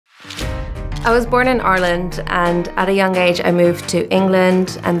I was born in Ireland, and at a young age I moved to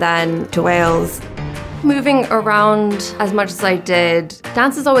England and then to Wales. Moving around as much as I did,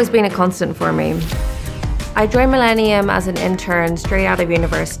 dance has always been a constant for me. I joined Millennium as an intern straight out of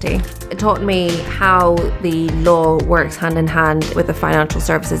university. It taught me how the law works hand in hand with the financial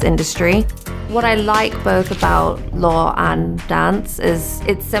services industry. What I like both about law and dance is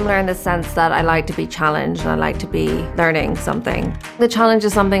it's similar in the sense that I like to be challenged and I like to be learning something. The challenge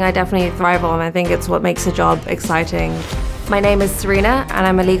is something I definitely thrive on. I think it's what makes the job exciting. My name is Sirina and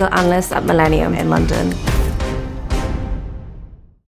I'm a legal analyst at Millennium in London.